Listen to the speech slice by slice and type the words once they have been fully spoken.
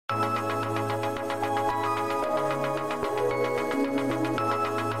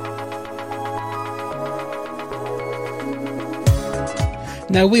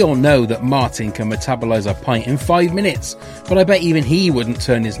Now, we all know that Martin can metabolise a pint in 5 minutes, but I bet even he wouldn't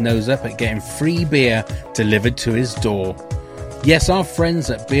turn his nose up at getting free beer delivered to his door. Yes, our friends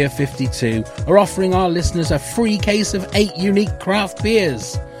at Beer 52 are offering our listeners a free case of 8 unique craft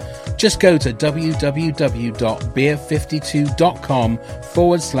beers. Just go to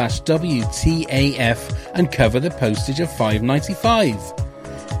www.beer52.com/WTAF and cover the postage of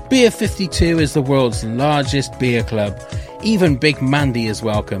 $5.95. Beer 52 is the world's largest beer club. Even Big Mandy is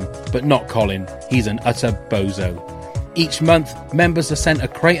welcome, but not Colin. He's an utter bozo. Each month, members are sent a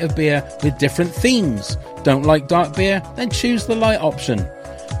crate of beer with different themes. Don't like dark beer? Then choose the light option.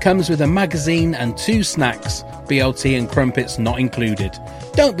 Comes with a magazine and 2 snacks, BLT and crumpets not included.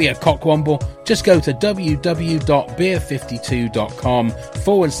 Don't be a cockwomble, just go to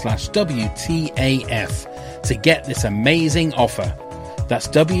www.beer52.com/WTAF to get this amazing offer. That's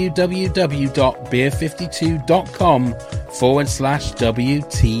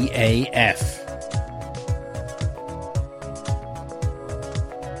www.beer52.com/WTAF.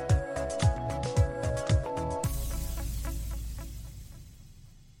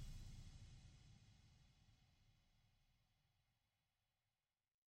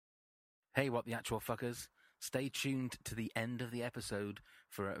 Hey, what the actual fuckers? Stay tuned to the end of the episode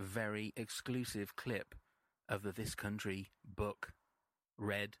for a very exclusive clip of the This Country book,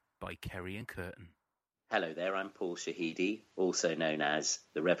 read by Kerry and Curtin. Hello there, I'm Paul Shahidi, also known as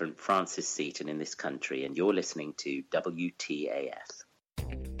the Reverend Francis Seaton in This Country, and you're listening to WTAF.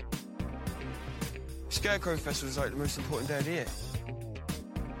 Scarecrow Festival is like the most important day of the year.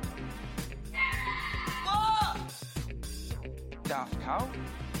 Daft Cow?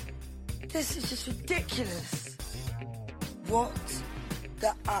 This is just ridiculous. What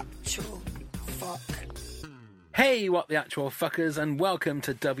the actual fuck? Hey, what the actual fuckers, and welcome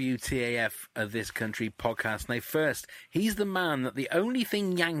to WTAF, This Country podcast. Now, first, he's the man that the only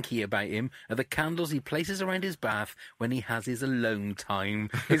thing Yankee about him are the candles he places around his bath when he has his alone time.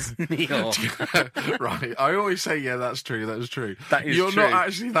 It's Neil. Right, I always say, yeah, that's true, that is true. That is You're true. not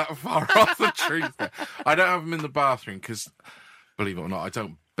actually that far off the truth there. I don't have them in the bathroom because, believe it or not, I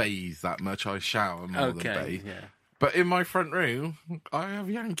don't bathe that much. I shower more than bathe. Yeah. But in my front room, I have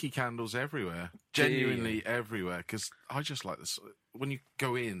Yankee candles everywhere. Genuinely everywhere. Because I just like this. When you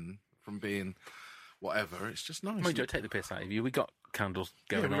go in from being whatever, it's just nice. Mind you, I take the piss out of you. We got candles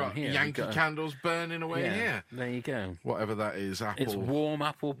going we've on got here. Yankee candles burning away here. There you go. Whatever that is, apple. It's warm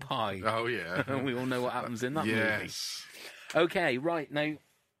apple pie. Oh, yeah. We all know what happens in that movie. Yes. Okay, right. Now,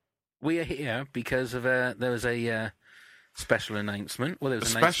 we are here because of there was a special announcement. Well, there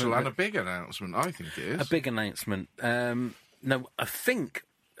was A an special announcement and a big announcement, I think it is. A big announcement. No, I think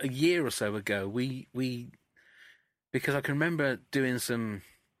a year or so ago, we because I can remember doing some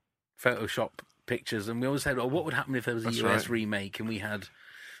Photoshop pictures, and we always said, "Oh, what would happen if there was a US remake?" And we had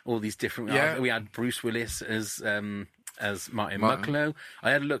all these different. Yeah. We had Bruce Willis as Martin Mucklow.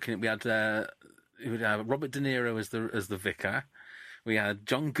 I had a look, and we had Robert De Niro as the vicar. We had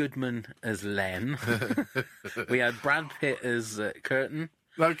John Goodman as Len. We had Brad Pitt as Curtin.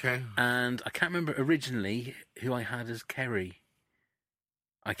 Okay. And I can't remember originally who I had as Kerry.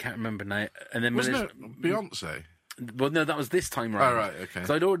 I can't remember now. And then Wasn't it Beyonce? Well, no, that was this time round. Oh, right, okay.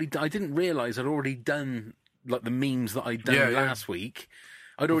 So I didn't realise I'd already done like the memes that I'd done last week.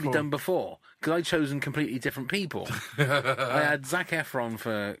 I'd already done before because I'd chosen completely different people. I had Zac Efron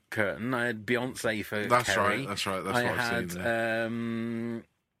for Curtin. I had Beyonce for Kerry. That's right. That's I what I've had seen there.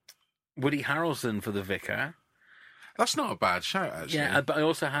 Woody Harrelson for the vicar. That's not a bad shout, actually. Yeah, but I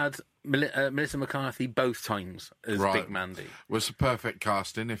also had Melissa McCarthy both times as Big Mandy. Was the perfect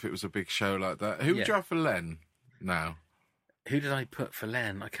casting if it was a big show like that. Who would you have for Len now? Who did I put for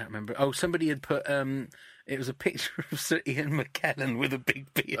Len? I can't remember. Oh, somebody had put... it was a picture of Sir Ian McKellen with a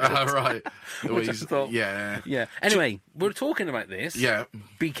big beard. Right. Which I thought, yeah. Anyway, we're talking about this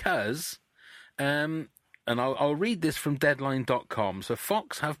because... and I'll read this from Deadline.com. So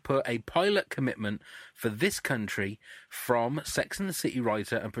Fox have put a pilot commitment for This Country from Sex and the City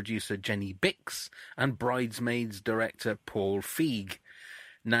writer and producer Jenny Bix and Bridesmaids director Paul Feig.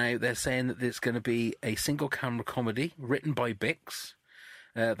 Now, they're saying that it's going to be a single-camera comedy written by Bix.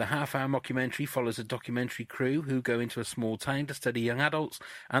 The half-hour mockumentary follows a documentary crew who go into a small town to study young adults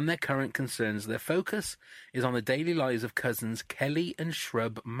and their current concerns. Their focus is on the daily lives of cousins Kelly and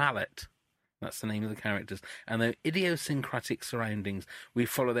Shrub Mallet. That's the name of the characters. And their idiosyncratic surroundings. We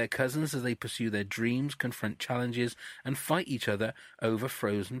follow their cousins as they pursue their dreams, confront challenges, and fight each other over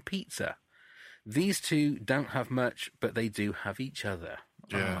frozen pizza. These two don't have much, but they do have each other.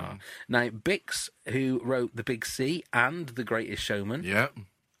 Yeah. Now, Bix, who wrote The Big C and The Greatest Showman,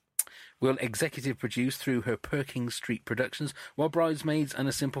 will executive produce through her Perkins Street Productions, while Bridesmaids and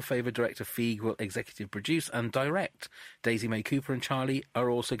A Simple Favour director Feig will executive produce and direct. Daisy May Cooper and Charlie are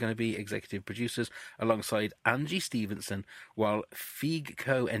also going to be executive producers alongside Angie Stevenson, while Feig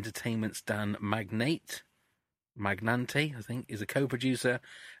Co. Entertainment's Dan Magnante, I think, is a co-producer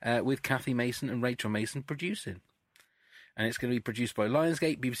with Kathy Mason and Rachel Mason producing. And it's going to be produced by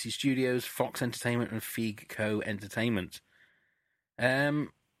Lionsgate, BBC Studios, Fox Entertainment and Feig Co. Entertainment.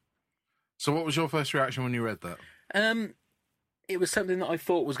 So what was your first reaction when you read that? It was something that I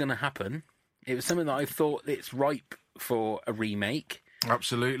thought was going to happen. It was something that I thought it's ripe for a remake.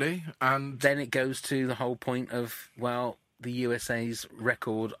 Absolutely. And then it goes to the whole point of, well, the USA's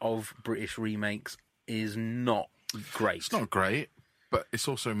record of British remakes is not great. It's not great, but it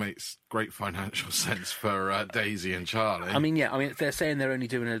also makes great financial sense for Daisy and Charlie. I mean, they're saying they're only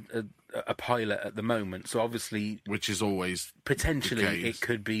doing a pilot at the moment, so obviously, which is always potentially it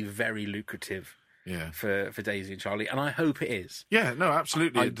could be very lucrative. Yeah. For Daisy and Charlie, and I hope it is. Yeah, no,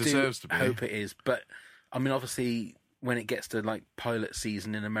 absolutely, it deserves to be. I hope it is, but I mean, obviously, when it gets to like pilot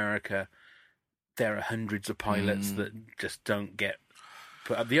season in America, there are hundreds of pilots that just don't get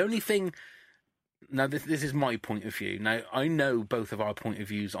put up. The only thing. Now, this is my point of view. Now, I know both of our point of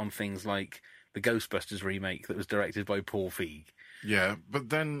views on things like the Ghostbusters remake that was directed by Paul Feig. Yeah, but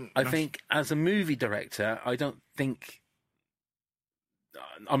then... I think, as a movie director, I don't think...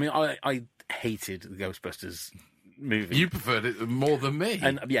 I mean, I hated the Ghostbusters movie. You preferred it more than me.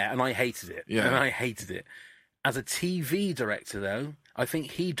 And I hated it. Yeah. And I hated it. As a TV director, though, I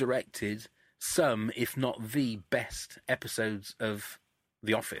think he directed some, if not the best episodes of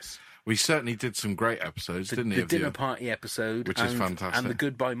The Office. We certainly did some great episodes, didn't he? The dinner party episode, which is fantastic, and the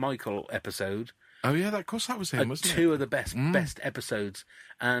Goodbye Michael episode. Oh yeah, of course that was him, wasn't it? Two of the best episodes,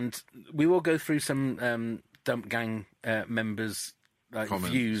 and we will go through some Dump Gang members'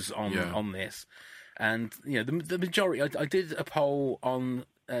 views on this, and you know the majority. I did a poll on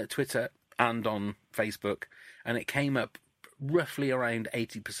Twitter and on Facebook, and it came up roughly around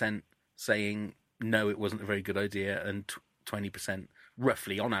 80% saying no, it wasn't a very good idea, and 20%.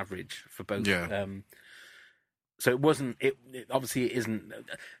 Roughly on average for both. Yeah. So it wasn't. It obviously it isn't.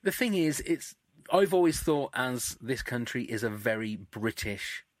 The thing is, I've always thought as this country is a very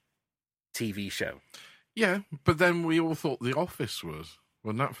British TV show. Yeah, but then we all thought The Office was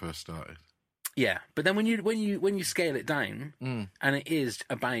when that first started. Yeah, but then when you scale it down, and it is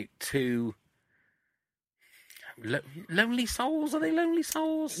about two. Lonely souls? Are they lonely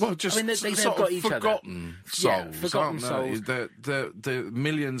souls? Well, just they've got each forgotten other. Souls. Yeah, forgotten souls. The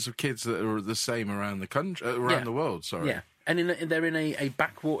millions of kids that are the same around the country, around the world. Sorry. Yeah, and they're in a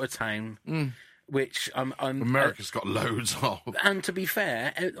backwater town, which America's got loads of. And to be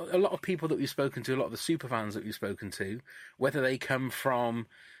fair, a lot of people that we've spoken to, a lot of the superfans that we've spoken to, whether they come from,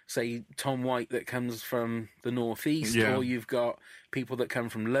 say, Tom White that comes from the northeast, or you've got people that come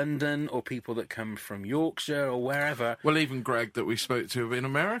from London, or people that come from Yorkshire or wherever. Well, even Greg that we spoke to in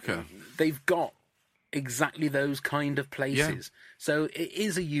America. They've got exactly those kind of places. Yeah. So it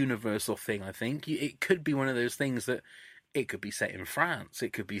is a universal thing, I think. It could be one of those things that it could be set in France.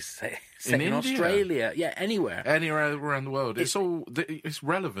 It could be set in Australia. Yeah, anywhere. Anywhere around the world. It's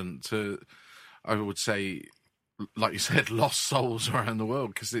relevant to, I would say, like you said, lost souls around the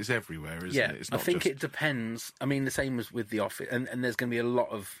world, because it's everywhere, isn't it? It's not it depends. I mean, the same as with The Office, and there's going to be a lot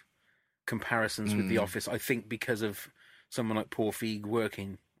of comparisons with The Office, I think, because of someone like Paul Feig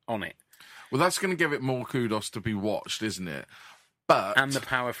working on it. Well, that's going to give it more kudos to be watched, isn't it? And the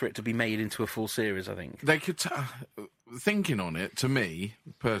power for it to be made into a full series, I think. They could... thinking on it, to me,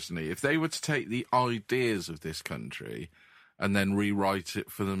 personally, if they were to take the ideas of this country and then rewrite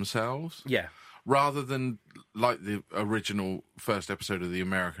it for themselves... Yeah. Rather than like the original first episode of The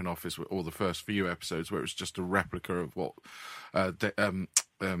American Office, or the first few episodes where it's just a replica of what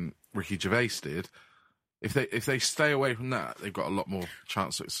Ricky Gervais did, if they stay away from that, they've got a lot more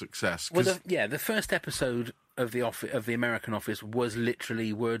chance of success. Well, the first episode of the American Office was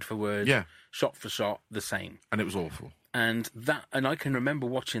literally word for word, shot for shot, the same, and it was awful. And I can remember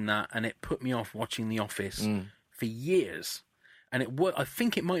watching that, and it put me off watching The Office for years. And I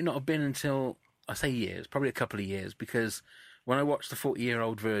think it might not have been until, I say years, probably a couple of years, because when I watched The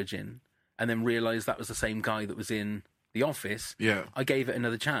 40-Year-Old Virgin and then realised that was the same guy that was in The Office, I gave it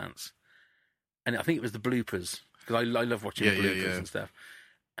another chance. And I think it was the bloopers, because I love watching bloopers and stuff.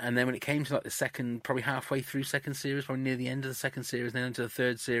 And then when it came to like the second, probably halfway through second series, probably near the end of the second series, then into the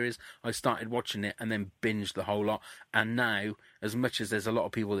third series, I started watching it and then binged the whole lot. And now, as much as there's a lot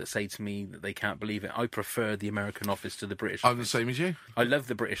of people that say to me that they can't believe it, I prefer the American Office to the British Office. I'm the same as you. I love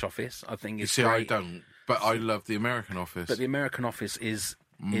the British Office. I think it's great. I don't, but I love the American Office. But the American Office is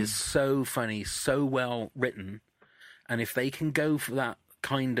is so funny, so well written, and if they can go for that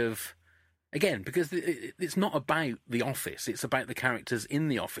kind of... Again, because it's not about the office, it's about the characters in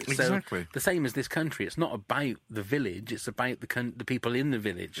the office. Exactly. So the same as this country, it's not about the village, it's about the people in the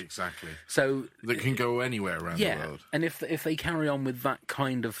village. Exactly. So that can go anywhere around the world. And if they carry on with that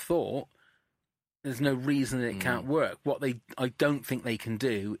kind of thought, there's no reason that it can't work. What I don't think they can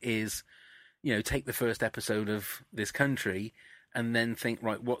do is, take the first episode of this country and then think,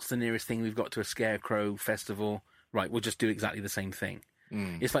 right, what's the nearest thing we've got to a Scarecrow festival? Right, we'll just do exactly the same thing.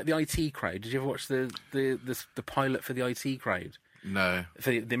 It's like the IT Crowd. Did you ever watch the pilot for the IT Crowd? No.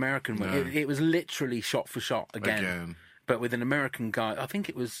 For the American one. No. It was literally shot for shot again. But with an American guy. I think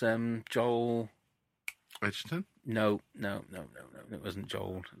it was Joel... Edgerton? No. It wasn't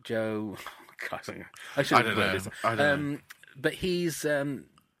Joel. Joe... I should have known this. I don't know. But he's done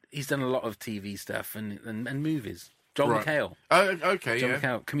a lot of TV stuff and movies. John McHale. Oh, okay, John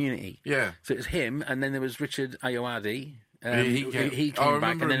McHale, Community. Yeah. So it was him, and then there was Richard Ayoade. He came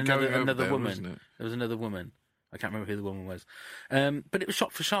back, and then another woman. There was another woman. I can't remember who the woman was. But it was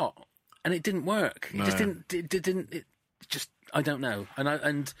shot for shot, and it didn't work. It just didn't. It didn't. I don't know.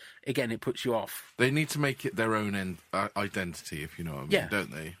 And again, it puts you off. They need to make it their own identity, if you know what I mean,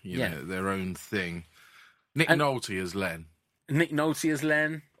 don't they? You know, their own thing. Nick Nolte as Len. Nick Nolte as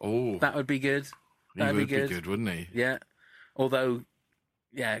Len. Oh, that would be good. That would be good, wouldn't he? Yeah. Although,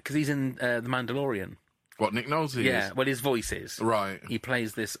 because he's in The Mandalorian. What, Nick Nolte is? Yeah, well, his voice is. Right. He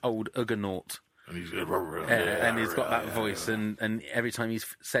plays this old Ugonaut. And he's... and he's got that voice, and every time he's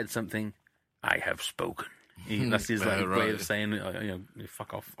said something, I have spoken. That's his way of saying,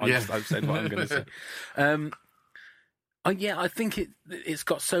 fuck off. I've said what I'm going to say. I think it's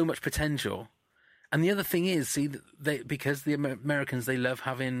got so much potential. And the other thing is, because the Americans, they love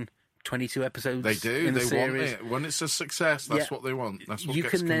having 22 episodes. They do. In the they series. want it. When it's a success, that's what they want. That's what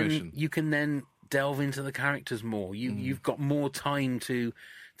gets commissioned. You can then delve into the characters more. You've got more time to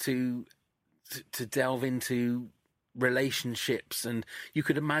delve into relationships, and you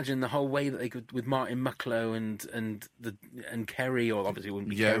could imagine the whole way that they could with Martin Mucklow and Kerry, or obviously it wouldn't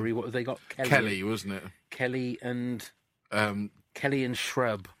be Kerry. What have they got? Kelly, wasn't it? Kelly and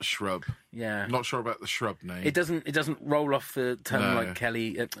Shrub. Shrub. Yeah. Not sure about the Shrub name. It doesn't roll off the tongue like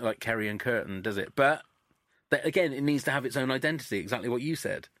Kerry and Curtin, does it? But again, it needs to have its own identity. Exactly what you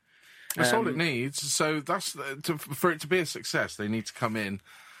said. That's all it needs. So that's for it to be a success. They need to come in.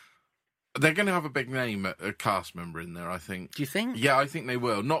 They're going to have a big name, a cast member in there, I think. Do you think? Yeah, I think they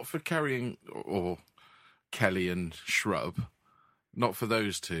will. Not for Kerry or Kelly and Shrub. Not for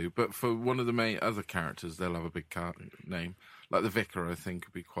those two, but for one of the main other characters, they'll have a big name. Like the Vicar, I think,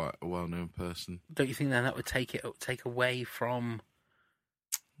 would be quite a well-known person. Don't you think then that would take away from...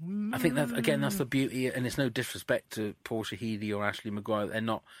 I think that's the beauty, and it's no disrespect to Paul Sheehy or Ashley Maguire. They're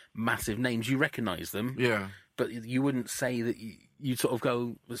not massive names. You recognise them. Yeah. But you wouldn't say that you sort of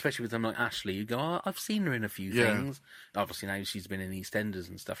go, especially with someone like Ashley, you go, oh, I've seen her in a few things. Obviously now she's been in EastEnders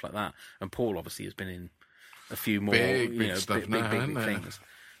and stuff like that. And Paul obviously has been in a few more big things.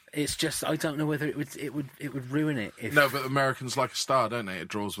 It's just, I don't know whether it would ruin it. No, but Americans like a star, don't they? It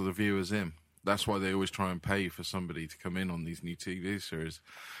draws with the viewers in. That's why they always try and pay for somebody to come in on these new TV series.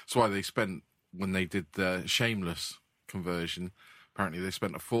 That's why they spent, when they did the Shameless conversion, apparently they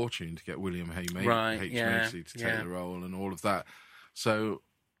spent a fortune to get William H. Macy to take the role and all of that. So,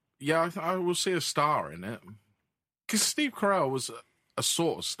 I will see a star in it. Because Steve Carell was a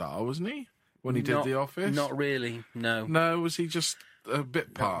sort of star, wasn't he? When he did The Office? Not really, no. No, was he just a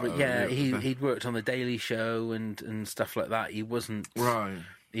bit part of it? He'd worked on The Daily Show and stuff like that. He wasn't... Right.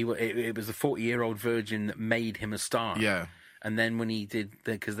 It was the 40-year-old virgin that made him a star. Yeah. And then when he did...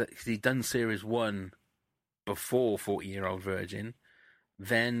 Because he'd done Series 1 before 40-year-old virgin,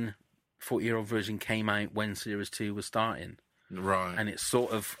 then 40-year-old virgin came out when Series 2 was starting. Right. And it's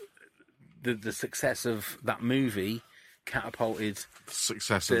sort of... The success of that movie catapulted... The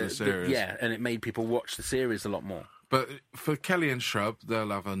success of the series. And it made people watch the series a lot more. But for Kelly and Shrub, they'll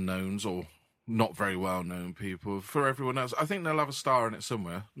have unknowns or... not very well-known people. For everyone else, I think they'll have a star in it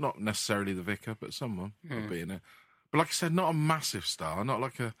somewhere. Not necessarily the Vicar, but someone will be in it. But like I said, not a massive star, not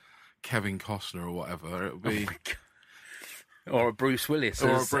like a Kevin Costner or whatever. It'll be... or a Bruce Willis.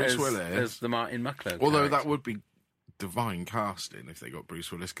 As the Martin Mucklow Although character. that would be divine casting if they got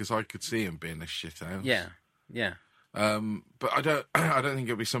Bruce Willis, because I could see him being a shithouse. Yeah. But I don't think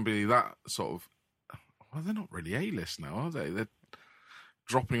it'll be somebody that sort of... Well, they're not really A-list now, are they? They're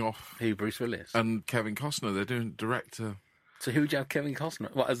dropping off. Who, Bruce Willis? And Kevin Costner, they're doing director. So who would you have Kevin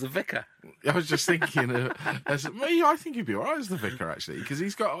Costner? What, as the Vicar? I was just thinking, I think he'd be all right as the Vicar, actually, because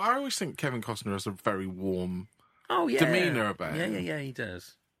I always think Kevin Costner has a very warm demeanour about him. Yeah, he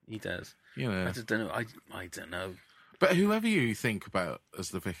does. He does. You know. I just don't know. I don't know. But whoever you think about as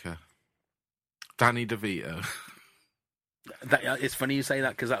the vicar, Danny DeVito. It's funny you say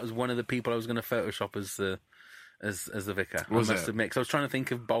that because that was one of the people I was going to Photoshop as the vicar. I must admit, 'cause I was trying to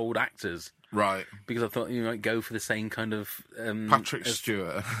think of bold actors, right? Because I thought you might go for the same kind of Patrick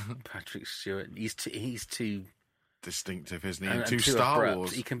Stewart. Patrick Stewart. He's too distinctive, isn't he? Too Star abrupt.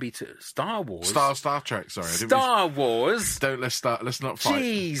 Wars. He can be too Star Wars. Star Trek. Sorry, Star Wars. Let's not fight.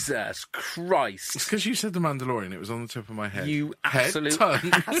 Jesus Christ! It's because you said the Mandalorian. It was on the tip of my head. You absolute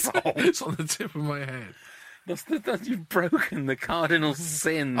asshole! It's on the tip of my head. You've broken the cardinal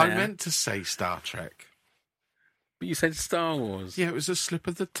sin there. I meant to say Star Trek. But you said Star Wars. Yeah, it was a slip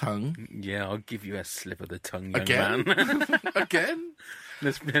of the tongue. Yeah, I'll give you a slip of the tongue, young Again? man. Again?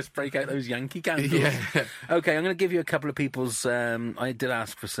 Let's break out those Yankee candles. Yeah. Okay, I'm going to give you a couple of people's... I did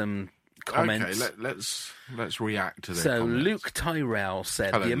ask for some comments. Okay, let's react to this. So comments. Luke Tyrell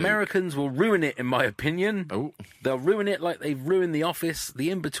said, Hello, the Americans will ruin it, in my opinion. Oh. They'll ruin it like they've ruined The Office,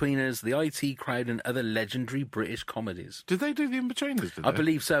 The In-Betweeners, The IT Crowd, and other legendary British comedies. Did they do The In-Betweeners? I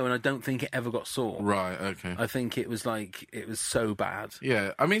believe so, and I don't think it ever got saw. Right, okay. I think it was so bad.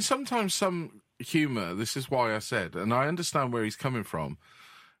 Yeah, I mean, sometimes some humour, this is why I said, and I understand where he's coming from,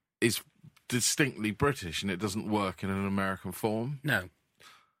 is distinctly British, and it doesn't work in an American form. No.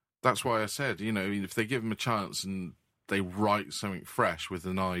 That's why I said, if they give them a chance and they write something fresh with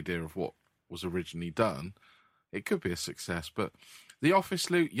an idea of what was originally done, it could be a success. But The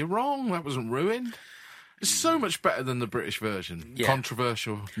Office, Luke, you're wrong. That wasn't ruined. It's so much better than the British version. Yeah.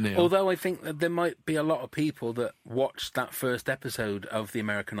 Controversial, Neil. Although I think that there might be a lot of people that watched that first episode of The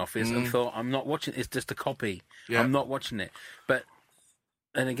American Office and thought, I'm not watching it, it's just a copy. Yeah. I'm not watching it. But,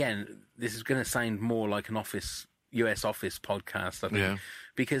 and again, this is going to sound more like an US Office podcast, I think,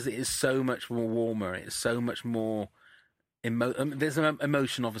 because it is so much more warmer. It's so much more... there's an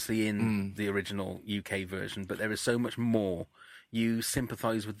emotion, obviously, in the original UK version, but there is so much more. You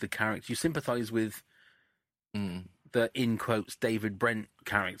sympathise with the character. You sympathise with the, in quotes, David Brent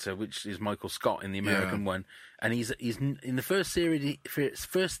character, which is Michael Scott in the American one. And he's in the first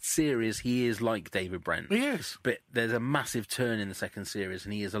series, he is like David Brent. He is. But there's a massive turn in the second series,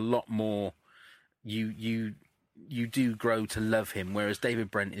 and he is a lot more... You do grow to love him, whereas David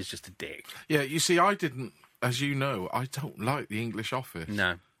Brent is just a dick. Yeah, you see, I didn't, as you know, I don't like the English Office.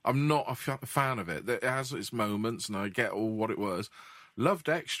 No. I'm not a fan of it. It has its moments, and I get all what it was. Loved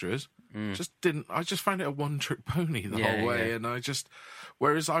Extras, I just found it a one-trick pony the whole way, and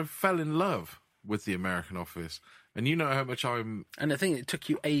whereas I fell in love with the American Office, and you know how much And I think it took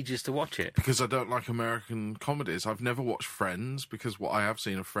you ages to watch it. Because I don't like American comedies. I've never watched Friends, because what I have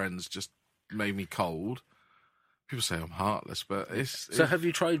seen of Friends just made me cold. People say I'm heartless, but it's... So have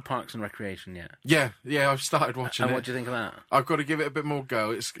you tried Parks and Recreation yet? Yeah, I've started watching it. And what do you think of that? I've got to give it a bit more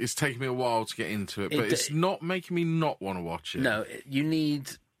go. It's taken me a while to get into it, but it's not making me not want to watch it. No, you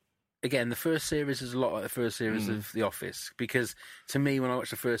need... Again, the first series is a lot like the first series of The Office, because to me, when I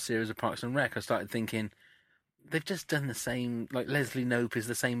watched the first series of Parks and Rec, I started thinking, they've just done the same... Like, Leslie Knope is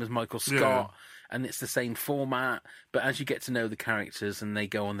the same as Michael Scott, and it's the same format, but as you get to know the characters and they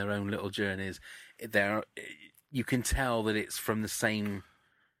go on their own little journeys, you can tell that it's from the same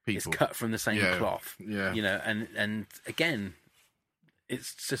people. It's cut from the same cloth. Yeah. And again,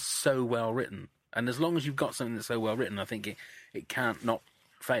 it's just so well written. And as long as you've got something that's so well written, I think it can't not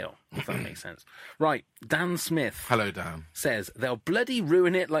fail, if that makes sense. Right, Dan Smith. Hello, Dan. Says, they'll bloody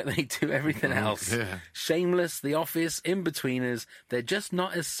ruin it like they do everything else. Yeah. Shameless, The Office, In-Betweeners, they're just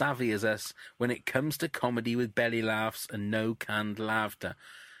not as savvy as us when it comes to comedy with belly laughs and no canned laughter.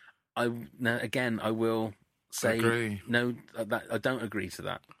 I will... say no. I don't agree to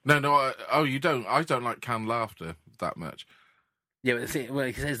that. No. You don't. I don't like canned laughter that much. Yeah, but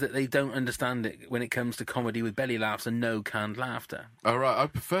he says that they don't understand it when it comes to comedy with belly laughs and no canned laughter. Oh right, I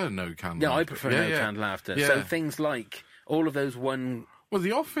prefer no canned. Yeah, laughter. I prefer no canned laughter. Yeah. So things like all of those one. Well,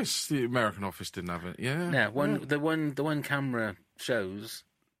 The Office, the American Office didn't have it. Yeah. Yeah. The one camera shows.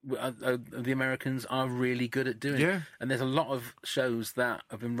 The Americans are really good at doing it. And there's a lot of shows that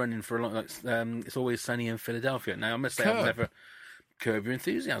have been running for a long It's Always Sunny in Philadelphia. Now, I must say, I've never... Curb Your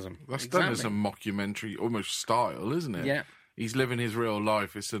Enthusiasm. That's done as a mockumentary, almost style, isn't it? Yeah. He's living his real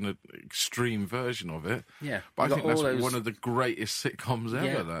life. It's an extreme version of it. Yeah. But I think that's one of the greatest sitcoms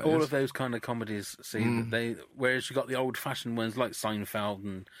ever, that all of those kind of comedies, whereas you got the old-fashioned ones like Seinfeld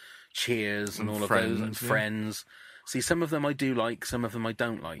and Cheers and all Friends, of those, and Friends... See, some of them I do like, some of them I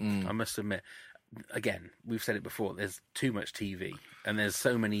don't like, I must admit. Again, we've said it before, there's too much TV, and there's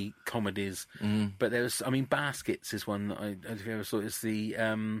so many comedies, but Baskets is one that I don't know if you ever saw. It's the,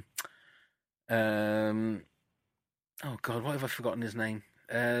 Oh God, why have I forgotten his name?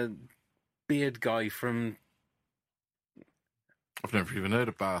 Beard guy from. I've never even heard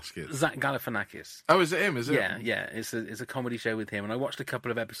of Baskets. Zach Galifianakis. Oh, is it him? Is it? Yeah. It's a comedy show with him, and I watched a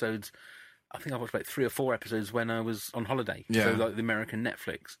couple of episodes. I think I watched about 3 or 4 episodes when I was on holiday. Yeah. So like the American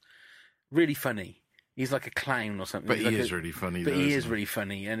Netflix. Really funny. He's like a clown or something. But he is really funny. But he is really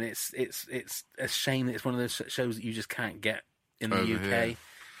funny, and it's a shame that it's one of those shows that you just can't get in the UK. Here.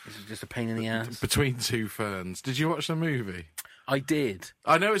 It's just a pain in the ass. Between Two Ferns. Did you watch the movie? I did.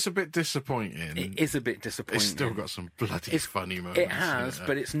 I know it's a bit disappointing. It is a bit disappointing. It's still got some bloody funny moments. It has,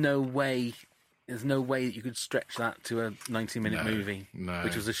 but it's no way. There's no way that you could stretch that to a 90-minute movie. No.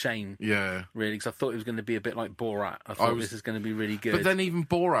 Which was a shame. Yeah. Really, because I thought it was going to be a bit like Borat. I thought this is going to be really good. But then even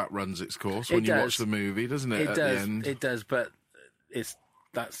Borat runs its course when you watch the movie, doesn't it? The end? It does, but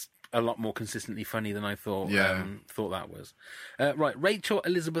that's a lot more consistently funny than I thought. Thought that was. Right, Rachel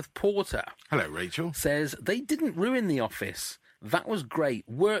Elizabeth Porter. Hello, Rachel. Says they didn't ruin The Office. That was great.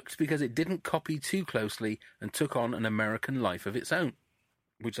 Worked because it didn't copy too closely and took on an American life of its own.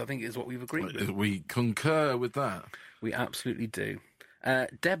 Which I think is what we've agreed with. We concur with that. We absolutely do.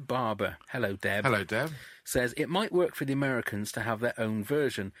 Deb Barber, hello Deb. Hello Deb. Says, it might work for the Americans to have their own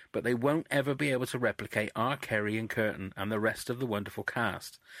version, but they won't ever be able to replicate R. Kerry and Curtin and the rest of the wonderful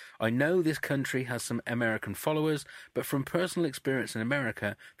cast. I know this country has some American followers, but from personal experience in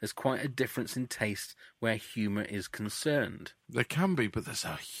America, there's quite a difference in taste where humour is concerned. There can be, but there's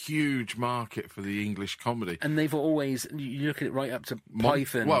a huge market for the English comedy. And they've always, you look at it right up to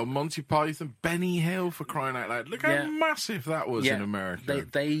Python. Monty Python, Benny Hill, for crying out loud. Look how massive that was in America.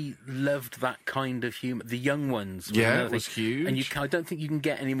 They loved that kind of humour. The Young Ones. It was huge. And I don't think you can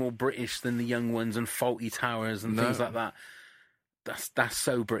get any more British than the Young Ones and Fawlty Towers and things like that. That's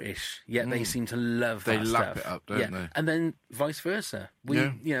so British. Yet they seem to love that stuff. They lap it up, don't they? And then vice versa.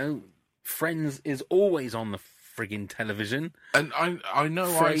 Friends is always on the frigging television. And I know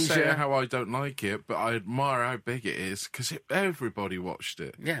Frasier. I say how I don't like it, but I admire how big it is because everybody watched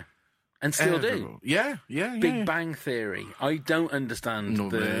it. Yeah. And still do. Yeah. Big Bang Theory. I don't understand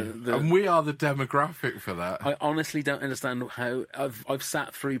and we are the demographic for that. I honestly don't understand how I've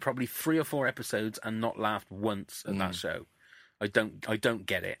sat through probably 3 or 4 episodes and not laughed once at that show. I don't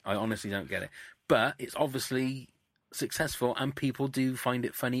get it. I honestly don't get it. But it's obviously successful and people do find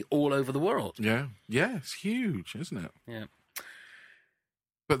it funny all over the world. Yeah, it's huge, isn't it? Yeah.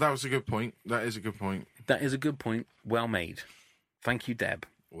 But that was a good point. That is a good point. That is a good point. Well made. Thank you, Deb.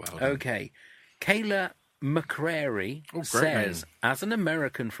 Well done. Okay. Kayla McCrary says, as an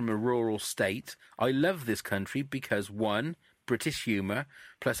American from a rural state, I love this country because 1, British humour,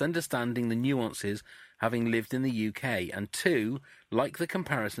 plus understanding the nuances having lived in the UK, and 2, like the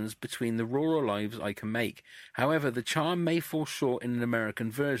comparisons between the rural lives I can make. However, the charm may fall short in an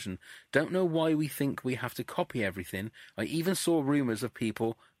American version. Don't know why we think we have to copy everything. I even saw rumours of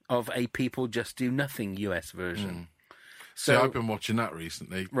a people just do nothing US version. So I've been watching that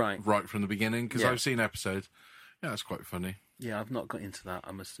recently, right from the beginning, because I've seen episodes. Yeah, it's quite funny. Yeah, I've not got into that,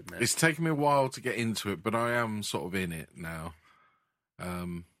 I must admit. It's taken me a while to get into it, but I am sort of in it now.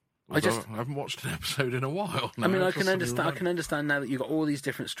 I haven't watched an episode in a while. I mean, I can understand now that you've got all these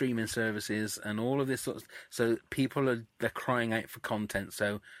different streaming services and all of this sort of. So they're crying out for content.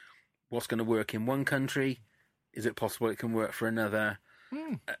 So, what's going to work in one country? Is it possible it can work for another?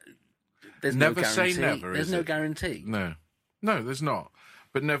 There's never no guarantee. say never. There's no guarantee. No, there's not.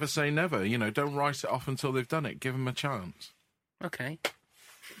 But never say never. Don't write it off until they've done it. Give them a chance. Okay.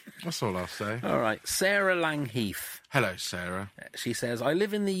 That's all I'll say. All right. Sarah Langheath. Hello, Sarah. She says, I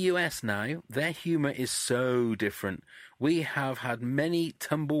live in the US now. Their humour is so different. We have had many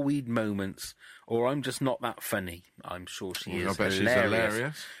tumbleweed moments, or I'm just not that funny. I'm sure she is. I bet she's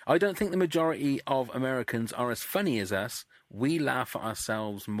hilarious. I don't think the majority of Americans are as funny as us. We laugh at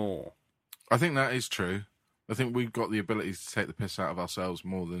ourselves more. I think that is true. I think we've got the ability to take the piss out of ourselves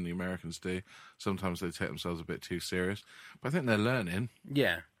more than the Americans do. Sometimes they take themselves a bit too serious. But I think they're learning.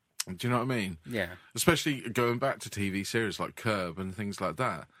 Yeah. Do you know what I mean? Yeah. Especially going back to TV series like Curb and things like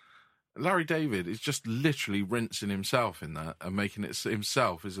that. Larry David is just literally rinsing himself in that and making it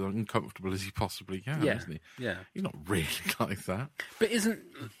himself as uncomfortable as he possibly can, isn't he? Yeah. He's not really like that. But isn't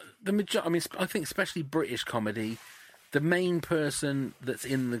the majority... I mean, I think especially British comedy... The main person that's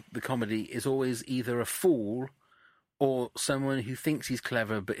in the comedy is always either a fool or someone who thinks he's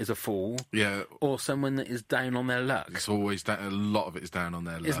clever but is a fool. Yeah. Or someone that is down on their luck. It's always a lot of it is down on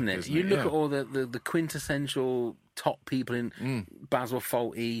their luck, isn't it? You look at all the quintessential top people in Basil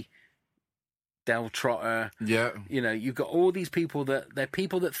Fawlty, Del Trotter. Yeah. You've got all these people they're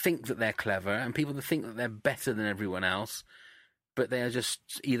people that think that they're clever and people that think that they're better than everyone else, but they are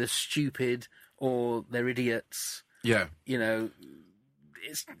just either stupid or they're idiots. Yeah. You know,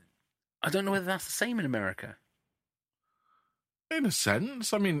 I don't know whether that's the same in America. In a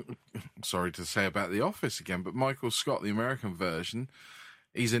sense. I mean, sorry to say about The Office again, but Michael Scott, the American version,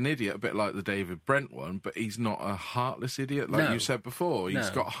 he's an idiot, a bit like the David Brent one, but he's not a heartless idiot, like you said before. He's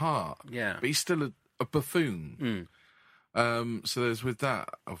got heart. Yeah. But he's still a buffoon. So there's with that.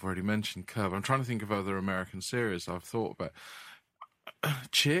 I've already mentioned Curb. I'm trying to think of other American series I've thought about.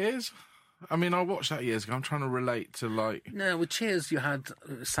 Cheers? I mean, I watched that years ago. I'm trying to relate to, like... No, with Cheers, you had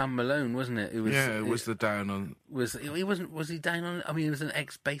Sam Malone, wasn't it? It was the down on... Was he down on... I mean, he was an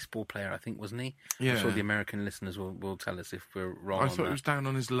ex-baseball player, I think, wasn't he? Yeah. I'm sure the American listeners will tell us if we're wrong I thought he was down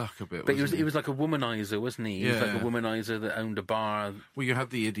on his luck a bit, but he was like a womanizer, wasn't he? He was like a womanizer that owned a bar. Well, you had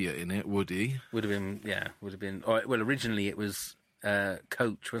the idiot in it, Woody. Would have been... Well, originally it was...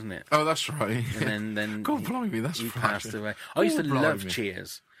 Coach, wasn't it? Oh, that's right. And then God blimey, that's he right. passed away. I used to love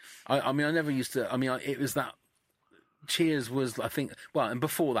Cheers. I mean, I never used to. I mean, it was that Cheers was, I think. Well, and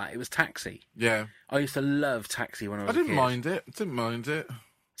before that, it was Taxi. Yeah, I used to love Taxi when I was. I didn't mind it. Didn't mind it.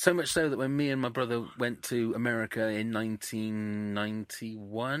 So much so that when me and my brother went to America in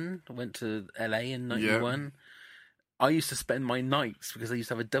 1991, I went to LA in 91. I used to spend my nights, because I used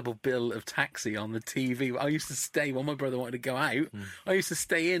to have a double bill of Taxi on the TV. I used to stay when my brother wanted to go out. I used to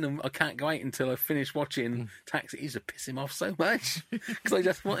stay in, and I can't go out until I finish watching Taxi. It used to piss him off so much, because I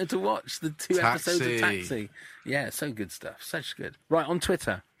just wanted to watch the 2 episodes of Taxi. Yeah, so good stuff. Such good. Right, on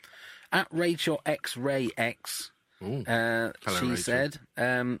Twitter, at Rachel X Ray X, she Rachel. said,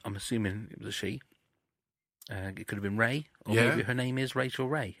 I'm assuming it was a she. It could have been Ray, or maybe her name is Rachel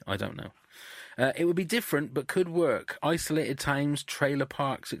Ray. I don't know. It would be different, but could work. Isolated times, trailer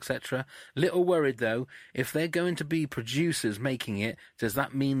parks, etc. Little worried, though. If they're going to be producers making it, does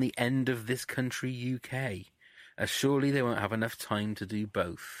that mean the end of This Country UK? Surely they won't have enough time to do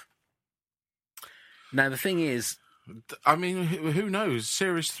both. Now, the thing is... I mean, who knows?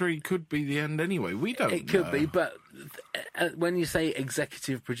 Series 3 could be the end anyway. We don't know. It could be, but when you say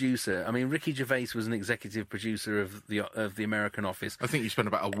executive producer, I mean, Ricky Gervais was an executive producer of the American Office. I think he spent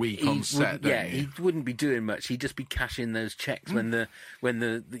about a week on set, he wouldn't be doing much. He'd just be cashing those checks when the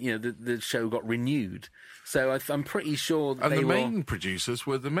show got renewed. So I'm pretty sure that the main producers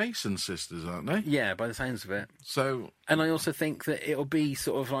were the Mason sisters, aren't they? Yeah, by the sounds of it. So... And I also think that it'll be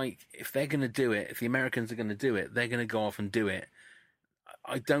sort of like, if they're going to do it, if the Americans are going to do it, they're going to go off and do it.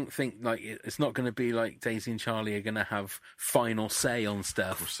 I don't think, like, it's not going to be like Daisy and Charlie are going to have final say on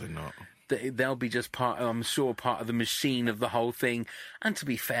stuff. Of course they're not. They'll be just part of the machine of the whole thing. And to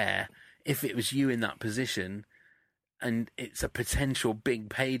be fair, if it was you in that position and it's a potential big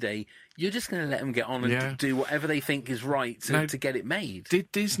payday, you're just going to let them get on and do whatever they think is right to get it made. Did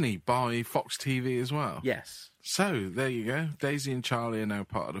Disney buy Fox TV as well? Yes. So, there you go. Daisy and Charlie are now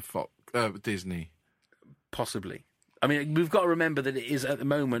part of Disney. Possibly. I mean, we've got to remember that it is at the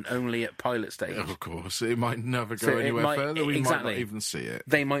moment only at pilot stage. Of course. It might never go anywhere further. We might not even see it.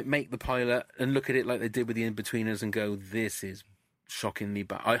 They might make the pilot and look at it like they did with the In-Betweeners and go, this is shockingly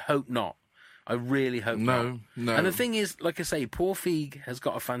bad. I hope not. I really hope not. No. And the thing is, like I say, Paul Feig has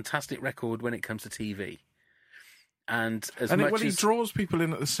got a fantastic record when it comes to TV. And he draws people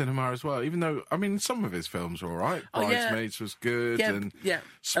in at the cinema as well, even though, I mean, some of his films were all right. Bridesmaids was good, and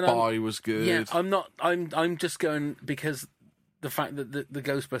Spy was good. Yeah, I'm just going because the fact that the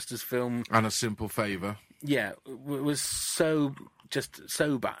Ghostbusters film... And A Simple Favour. Yeah, was so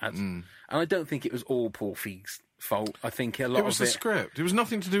bad. And I don't think it was all Paul Feig's fault. I think a lot of it... It was the script. It was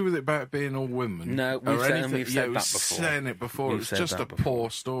nothing to do with it about being all women. No, we've said that before. Saying it before. It was just a poor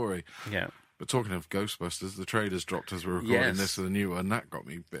story. Yeah. But talking of Ghostbusters, the trailers dropped as we were recording this for the new one. That got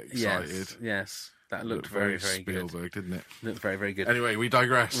me a bit excited. Yes. That looked very, very good. Spielberg, didn't it? Looked very, very good. Anyway, we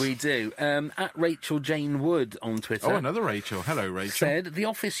digress. We do. At Rachel Jane Wood on Twitter. Oh, another Rachel. Hello, Rachel. Said, The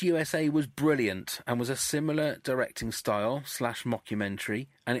Office USA was brilliant and was a similar directing style / mockumentary,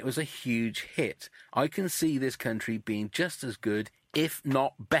 and it was a huge hit. I can see This Country being just as good, if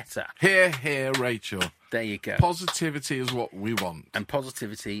not better. Hear, hear, Rachel. There you go. Positivity is what we want. And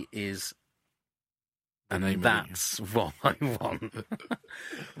positivity is... And that's what I want.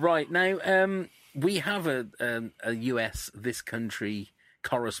 Right, now, we have a US This Country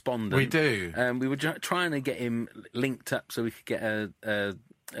correspondent. We do. We were trying to get him linked up so we could get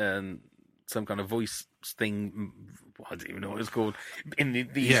some kind of voice thing, I don't even know what it's called in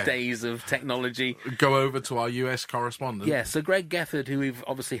these days of technology. Go over to our US correspondent. Yeah, so Greg Gethard, who we've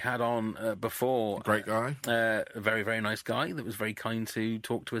obviously had on before. Great guy. A very, very nice guy that was very kind to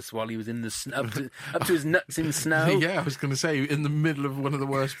talk to us while he was in the up to his nuts in snow. Yeah, I was going to say, in the middle of one of the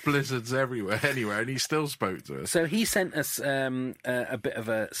worst blizzards anywhere, and he still spoke to us. So he sent us a bit of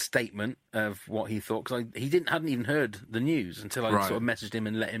a statement of what he thought, because he hadn't even heard the news until I sort of messaged him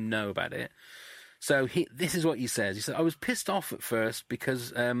and let him know about it. So this is what he says. He said, I was pissed off at first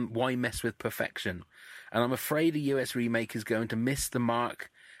because why mess with perfection? And I'm afraid a US remake is going to miss the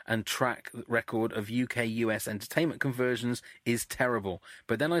mark, and track record of UK-US entertainment conversions is terrible.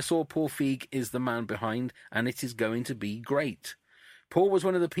 But then I saw Paul Feig is the man behind, and it is going to be great. Paul was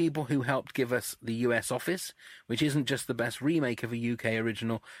one of the people who helped give us The US Office, which isn't just the best remake of a UK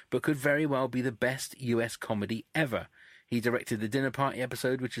original, but could very well be the best US comedy ever. He directed the Dinner Party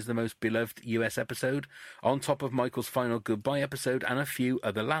episode, which is the most beloved US episode, on top of Michael's final Goodbye episode and a few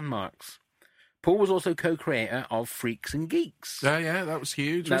other landmarks. Paul was also co-creator of Freaks and Geeks. Yeah, that was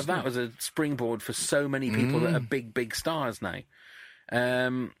huge. Now, that was a springboard for so many people that are big, big stars now.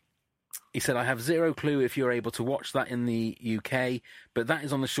 He said, I have zero clue if you're able to watch that in the UK, but that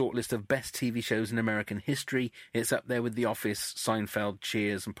is on the shortlist of best TV shows in American history. It's up there with The Office, Seinfeld,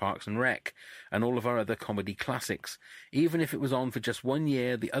 Cheers, and Parks and Rec, and all of our other comedy classics. Even if it was on for just 1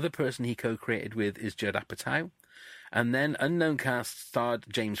 year, the other person he co-created with is Judd Apatow. And then unknown cast starred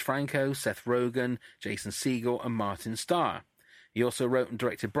James Franco, Seth Rogen, Jason Segel, and Martin Starr. He also wrote and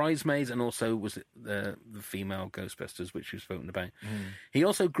directed Bridesmaids, and also was the female Ghostbusters, which we've spoken about. He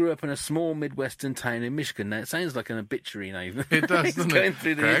also grew up in a small Midwestern town in Michigan. Now, it sounds like an obituary now. It does, doesn't going it,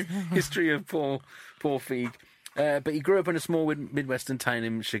 through the history of Paul Feig. But he grew up in a small Midwestern town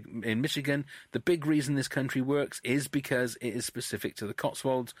in Michigan. The big reason this country works is because it is specific to the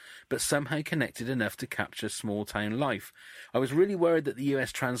Cotswolds, but somehow connected enough to capture small-town life. I was really worried that the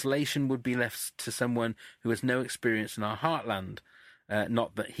US translation would be left to someone who has no experience in our heartland,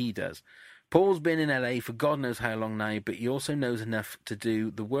 not that he does. Paul's been in LA for God knows how long now, but he also knows enough to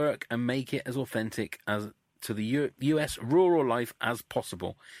do the work and make it as authentic as to the US rural life as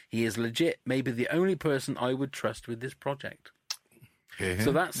possible. He is legit, maybe the only person I would trust with this project. Yeah.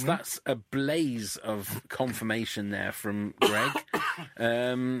 So that's a blaze of confirmation there from Greg.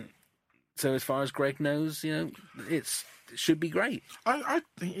 So as far as Greg knows, it should be great. I'm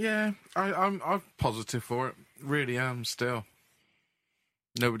positive for it. Really am still.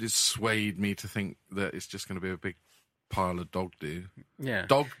 Nobody's swayed me to think that it's just going to be a big pile of dog do. Yeah.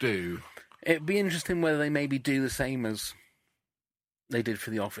 Dog do. It'd be interesting whether they maybe do the same as they did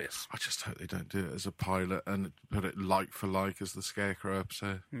for The Office. I just hope they don't do it as a pilot and put it like for like as the Scarecrow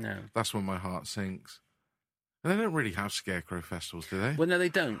episode. No. That's when my heart sinks. And they don't really have Scarecrow festivals, do they? Well, no, they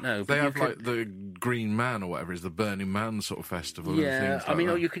don't, no. They have, like, the Green Man or whatever, is the Burning Man sort of festival. Yeah, and things like I mean,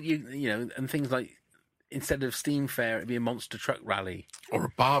 that. or you could, and things like, instead of Steam Fair, it'd be a monster truck rally. Or a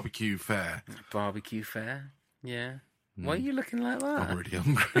barbecue fair. Barbecue fair, yeah. Why are you looking like that? I'm really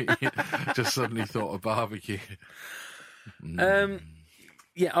hungry. Just suddenly thought of barbecue.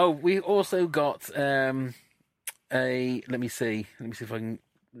 Yeah. Oh, we also got let me see if I can.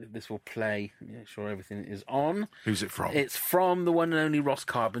 This will play. Yeah, sure, everything is on. Who's it from? It's from the one and only Ross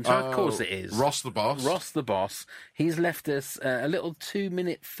Carpenter. Of course, it is Ross the Boss. Ross the Boss. He's left us a little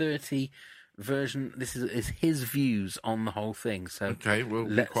 2-minute 30 version. This is his views on the whole thing. So okay, we'll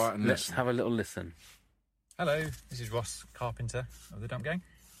be quiet and let's listen. have a little listen. Hello, this is Ross Carpenter of the Dump Gang.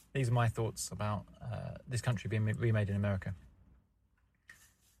 These are my thoughts about this country being remade in America.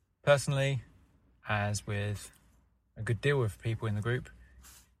 Personally, as with a good deal of people in the group,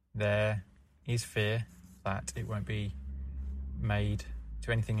 there is fear that it won't be made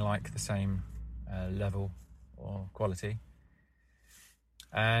to anything like the same level or quality.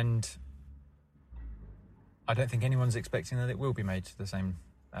 And I don't think anyone's expecting that it will be made to the same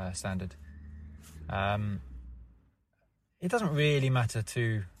standard. It doesn't really matter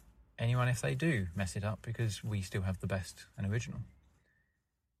to anyone if they do mess it up, because we still have the best and original.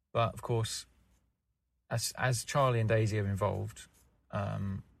 But of course, as Charlie and Daisy are involved,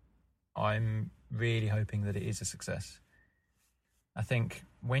 I'm really hoping that it is a success. I think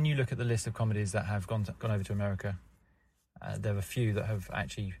when you look at the list of comedies that have gone over to America, there are a few that have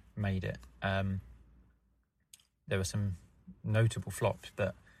actually made it. There are some notable flops,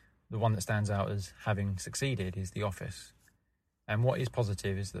 but the one that stands out as having succeeded is The Office. And what is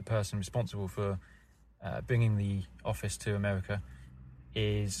positive is the person responsible for bringing The Office to America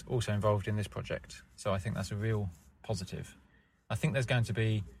is also involved in this project. So I think that's a real positive. I think there's going to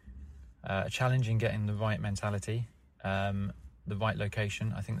be a challenge in getting the right mentality, the right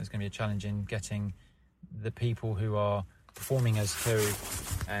location. I think there's going to be a challenge in getting the people who are performing as Terry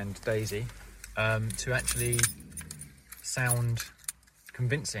and Daisy to actually sound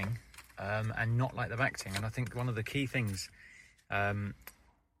convincing and not like they're acting. And I think one of the key things that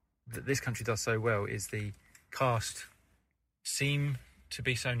this country does so well is the cast seem to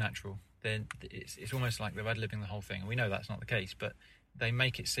be so natural. It's almost like they're ad-libbing the whole thing. And we know that's not the case, but they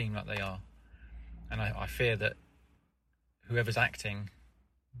make it seem like they are. And I fear that whoever's acting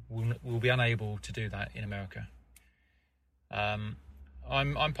will be unable to do that in America. I'm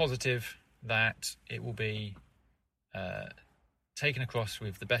positive that it will be taken across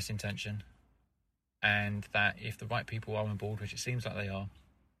with the best intention, and that if the right people are on board, which it seems like they are,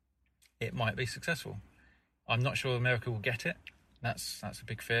 it might be successful. I'm not sure America will get it. That's a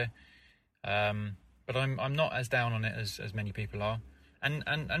big fear. But I'm not as down on it as many people are, and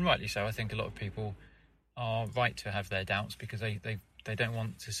rightly so. I think a lot of people are right to have their doubts because they don't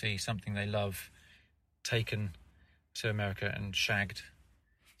want to see something they love taken to America and shagged.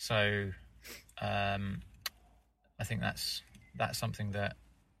 So I think that's something that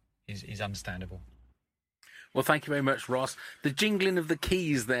is understandable. Well, thank you very much, Ross. The jingling of the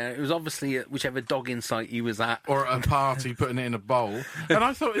keys there, it was obviously at whichever dogging site he was at. Or at a party, putting it in a bowl. And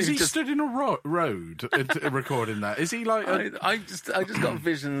I thought, is he stood in a road recording that? Is he like... I just got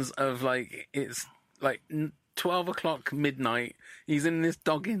visions of, like, it's like 12 o'clock midnight, he's in this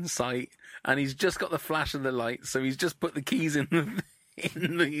dogging site, and he's just got the flash of the light, so he's just put the keys in the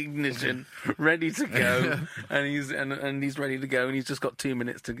ignition, ready to go, and he's ready to go, and he's just got 2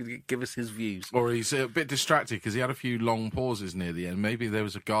 minutes to give us his views. Or he's a bit distracted because he had a few long pauses near the end. Maybe there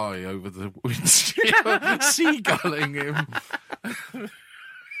was a guy over the windshield seagulling him.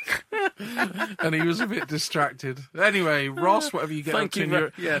 And he was a bit distracted. Anyway, Ross, whatever you get up to in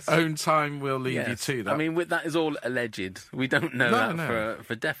your own time, we'll leave you to that. I mean, that is all alleged. We don't know that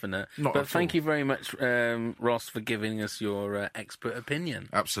for definite. But thank you very much, Ross, for giving us your expert opinion.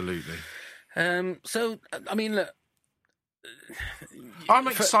 Absolutely. So, I mean, look, I'm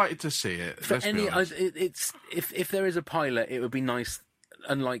excited to see it. If there is a pilot, it would be nice.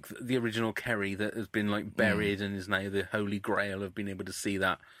 Unlike the original Kerry that has been like buried and is now the holy grail of being able to see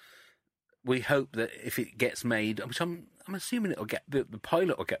that, we hope that if it gets made, which I'm assuming it'll get, the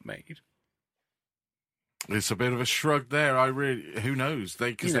pilot will get made. It's a bit of a shrug there. Who knows?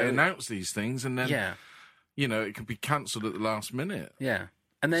 Because they announce these things and then it can be cancelled at the last minute. Yeah,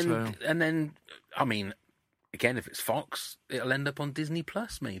 and then I mean, again, if it's Fox, it'll end up on Disney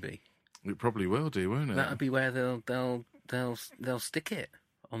Plus maybe. It probably will do, won't it? That'll be where they'll stick it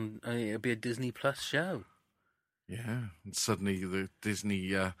on. It'll be a Disney Plus show. Yeah, and suddenly the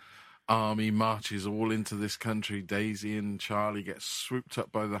Disney army marches all into this country. Daisy and Charlie get swooped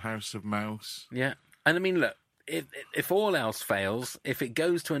up by the House of Mouse. Yeah, and I mean, look, if all else fails, if it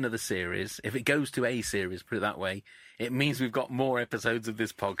goes to another series, if it goes to a series, put it that way, it means we've got more episodes of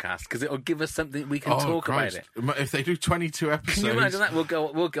this podcast because it'll give us something we can talk about it. If they do 22 episodes, can you imagine that?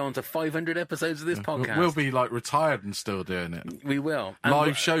 We'll go on to 500 episodes of this podcast. We'll be like retired and still doing it. We will.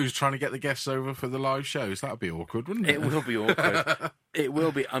 Live shows, trying to get the guests over for the live shows. That'd be awkward, wouldn't it? It will be awkward. It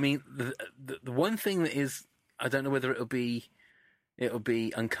will be. I mean, the one thing that is, I don't know whether it'll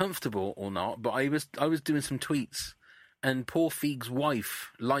be uncomfortable or not, but I was doing some tweets, and Paul Feig's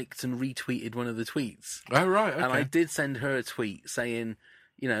wife liked and retweeted one of the tweets. Oh, right, okay. And I did send her a tweet saying,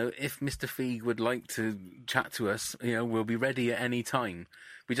 if Mr. Feig would like to chat to us, we'll be ready at any time.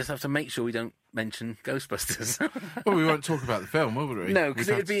 We just have to make sure we don't mention Ghostbusters. Well, we won't talk about the film, will we? No, because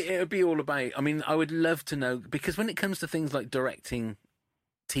it'd be all about, I mean, I would love to know, because when it comes to things like directing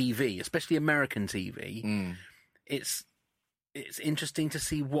TV, especially American TV, it's interesting to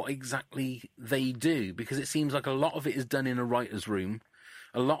see what exactly they do, because it seems like a lot of it is done in a writer's room.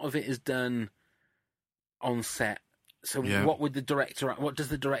 A lot of it is done on set. So what does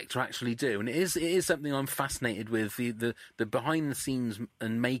the director actually do? And it is something I'm fascinated with, the behind the scenes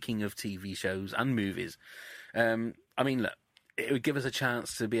and making of TV shows and movies. I mean, look, it would give us a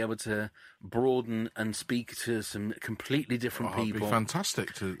chance to be able to broaden and speak to some completely different people. It'd be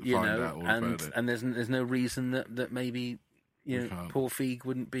fantastic to find out all about it. And there's no reason that maybe Paul Feig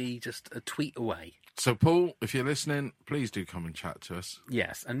wouldn't be just a tweet away. So, Paul, if you're listening, please do come and chat to us.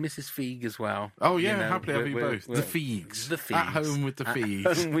 Yes, and Mrs. Feig as well. Oh, yeah, happily have you both. The Feigs. The Feigs. At home with the Feigs.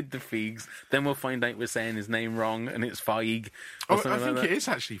 At home with the Feigs. Then we'll find out we're saying his name wrong and it's Feig. I think it is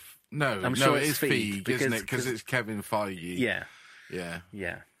actually... No, it is Feig, isn't it? Because it's Kevin Feige. Yeah. Yeah.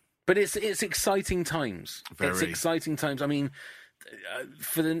 Yeah. But it's exciting times. Very. It's exciting times. I mean...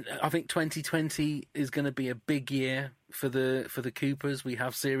 I think 2020 is going to be a big year for the Coopers. We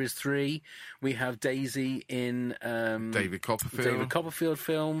have Series 3. We have Daisy in David Copperfield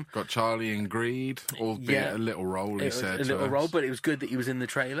film. Got Charlie in Greed, albeit a little role. He said a little role, but it was good that he was in the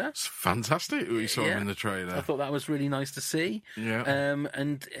trailer. It's fantastic. We saw him in the trailer. I thought that was really nice to see. Yeah,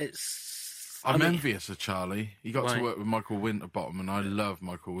 and it's. I'm envious of Charlie. He got to work with Michael Winterbottom, and I love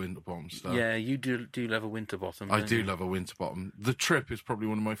Michael Winterbottom stuff. Yeah, you do love a Winterbottom. I do love a Winterbottom. The Trip is probably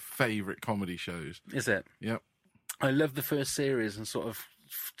one of my favourite comedy shows. Is it? Yep. I loved the first series and sort of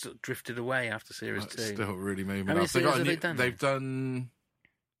drifted away after series 2. Still really made me laugh. They've done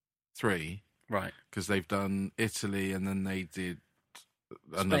 3. Right. Because they've done Italy, and then they did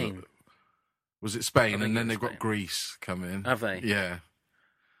Spain. Was it Spain? And then they've got Greece come in. Have they? Yeah.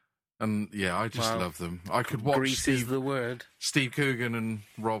 And I just love them. I could watch Greece is the word. Steve Coogan and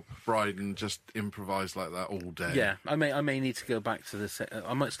Rob Brydon just improvise like that all day. Yeah, I may need to go back to this.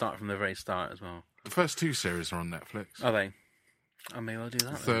 I might start from the very start as well. The first 2 series are on Netflix. Are they? I may well do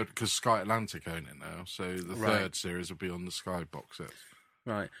that. The third, because Sky Atlantic own it now, so the third series will be on the Sky box set.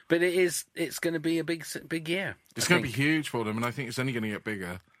 Right, but it's going to be a big year. It's going to be huge for them, and I think it's only going to get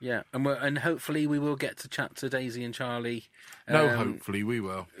bigger. Yeah, and hopefully we will get to chat to Daisy and Charlie. Hopefully we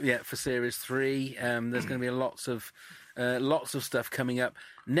will. Yeah, for Series 3, there's going to be lots of stuff coming up.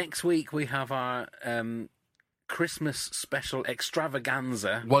 Next week we have our Christmas special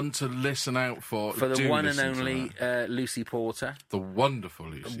extravaganza. One to listen out for the one and only Lucy Porter. The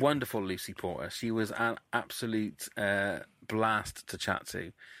wonderful Lucy Porter. She was an absolute blast to chat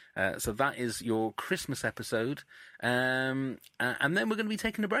to. So that is your Christmas episode. And then we're going to be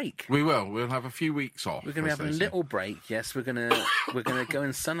taking a break. We will. We'll have a few weeks off. We're going to have a little break. Yes, we're going to go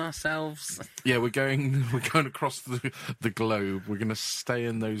and sun ourselves. Yeah, we're going across the globe. We're going to stay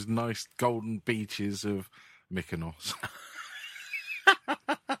in those nice golden beaches of Mykonos.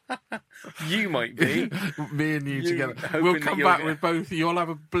 You might be. Me and you together. We'll come back with both. You'll have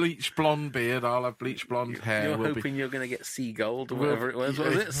a bleach blonde beard. I'll have bleach blonde hair. You're hoping you're going to get sea gold or whatever it was.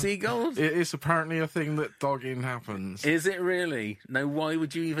 Was it sea gold? It is apparently a thing that dogging happens. Is it really? No, why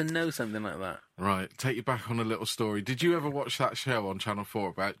would you even know something like that? Right, take you back on a little story. Did you ever watch that show on Channel 4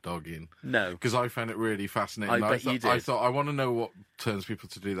 about dogging? No. Because I found it really fascinating. I bet you did. I thought, I want to know what turns people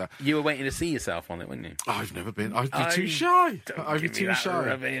to do that. You were waiting to see yourself on it, weren't you? I've never been. I'd be too shy. I'd be too shy.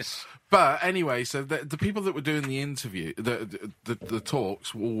 Rubbish. But anyway, so the people that were doing the interview, the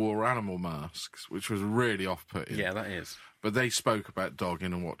talks, all wore animal masks, which was really off-putting. Yeah, that is. But they spoke about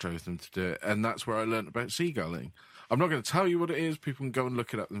dogging and what drove them to do it, and that's where I learnt about seagulling. I'm not going to tell you what it is. People can go and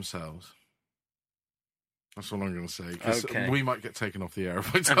look it up themselves. That's all I'm going to say. Because we might get taken off the air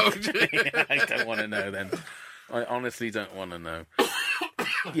if I told you. I don't want to know then. I honestly don't want to know.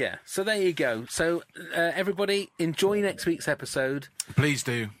 Yeah, so there you go. So everybody, enjoy next week's episode. Please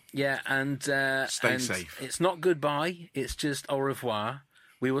do. Yeah, and stay safe. It's not goodbye. It's just au revoir.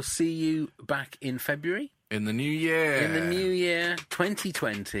 We will see you back in February. In the new year. In the new year,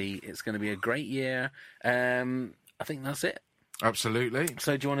 2020. It's going to be a great year. I think that's it. Absolutely.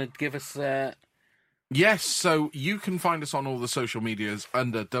 So do you want to give us... Yes, so you can find us on all the social medias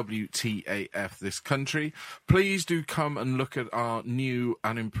under WTAF This Country. Please do come and look at our new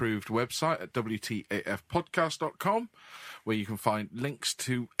and improved website at WTAFpodcast.com, where you can find links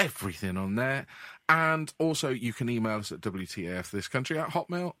to everything on there. And also you can email us at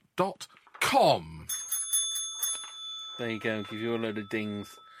WTAFthiscountry@hotmail.com. There you go, give you a load of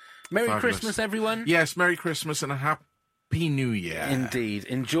dings. Merry Christmas, everyone. Yes, Merry Christmas and a Happy New Year. Indeed.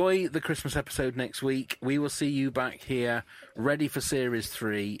 Enjoy the Christmas episode next week. We will see you back here, ready for Series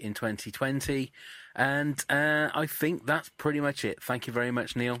 3 in 2020. And I think that's pretty much it. Thank you very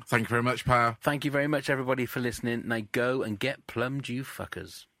much, Neil. Thank you very much, Pa. Thank you very much, everybody, for listening. Now go and get plumbed, you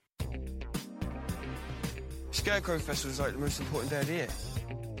fuckers. Scarecrow Festival is like the most important day of the year.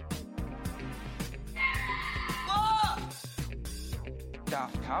 What?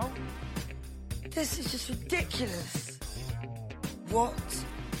 Daft Cow? This is just ridiculous. What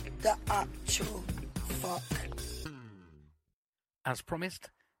the actual fuck? As promised,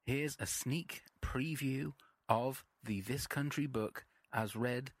 here's a sneak preview of the This Country book as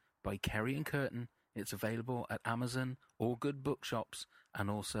read by Kerry and Curtin. It's available at Amazon or good bookshops and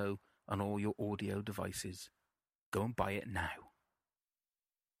also on all your audio devices. Go and buy it now.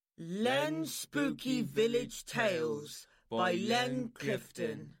 Len's Spooky Village Tales by Len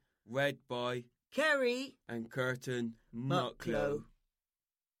Clifton. Read by Kerry and Curtin Mucklow.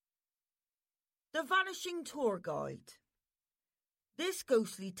 The Vanishing Tour Guide. This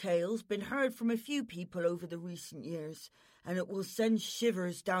ghostly tale's been heard from a few people over the recent years, and it will send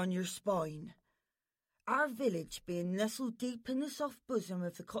shivers down your spine. Our village, being nestled deep in the soft bosom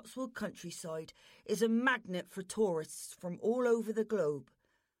of the Cotswold countryside, is a magnet for tourists from all over the globe.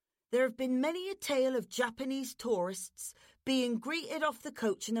 There have been many a tale of Japanese tourists being greeted off the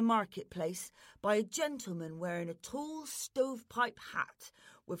coach in the marketplace by a gentleman wearing a tall stovepipe hat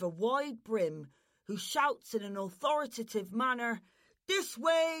with a wide brim, who shouts in an authoritative manner, "This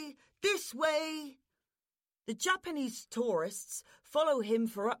way! This way!" The Japanese tourists follow him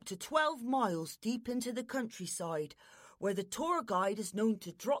for up to 12 miles deep into the countryside, where the tour guide is known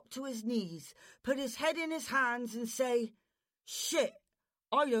to drop to his knees, put his head in his hands and say, "Shit,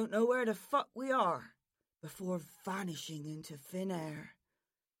 I don't know where the fuck we are," before vanishing into thin air.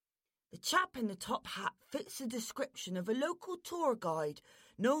 The chap in the top hat fits the description of a local tour guide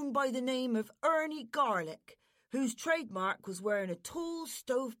known by the name of Ernie Garlick, whose trademark was wearing a tall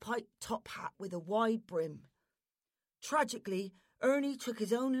stovepipe top hat with a wide brim. Tragically, Ernie took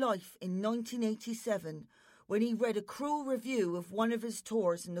his own life in 1987 when he read a cruel review of one of his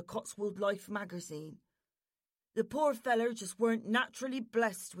tours in the Cotswold Life magazine. The poor feller just weren't naturally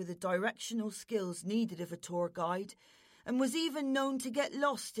blessed with the directional skills needed of a tour guide, and was even known to get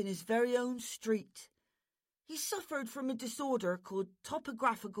lost in his very own street. He suffered from a disorder called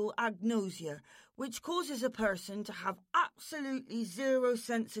topographical agnosia, which causes a person to have absolutely zero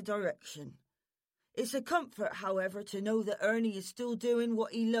sense of direction. It's a comfort, however, to know that Ernie is still doing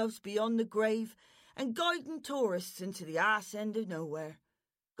what he loves beyond the grave and guiding tourists into the arse end of nowhere.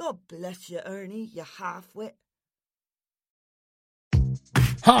 God bless you, Ernie, you half-wit.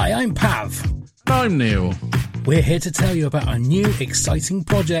 Hi, I'm Pav. I'm Neil. We're here to tell you about our new exciting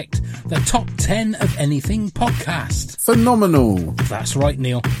project, the Top 10 of Anything podcast. Phenomenal. That's right,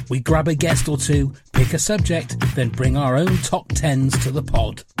 Neil. We grab a guest or two, pick a subject, then bring our own top 10s to the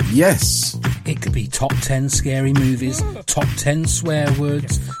pod. Yes. It could be top 10 scary movies, top 10 swear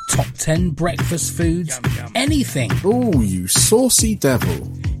words, top 10 breakfast foods, anything. Oh, you saucy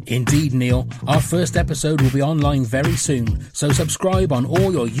devil. Indeed, Neil. Our first episode will be online very soon, so subscribe on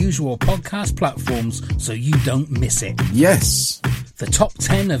all your usual podcast platforms so you don't miss it. Yes. The Top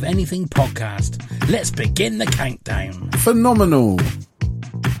 10 of Anything podcast. Let's begin the countdown. Phenomenal.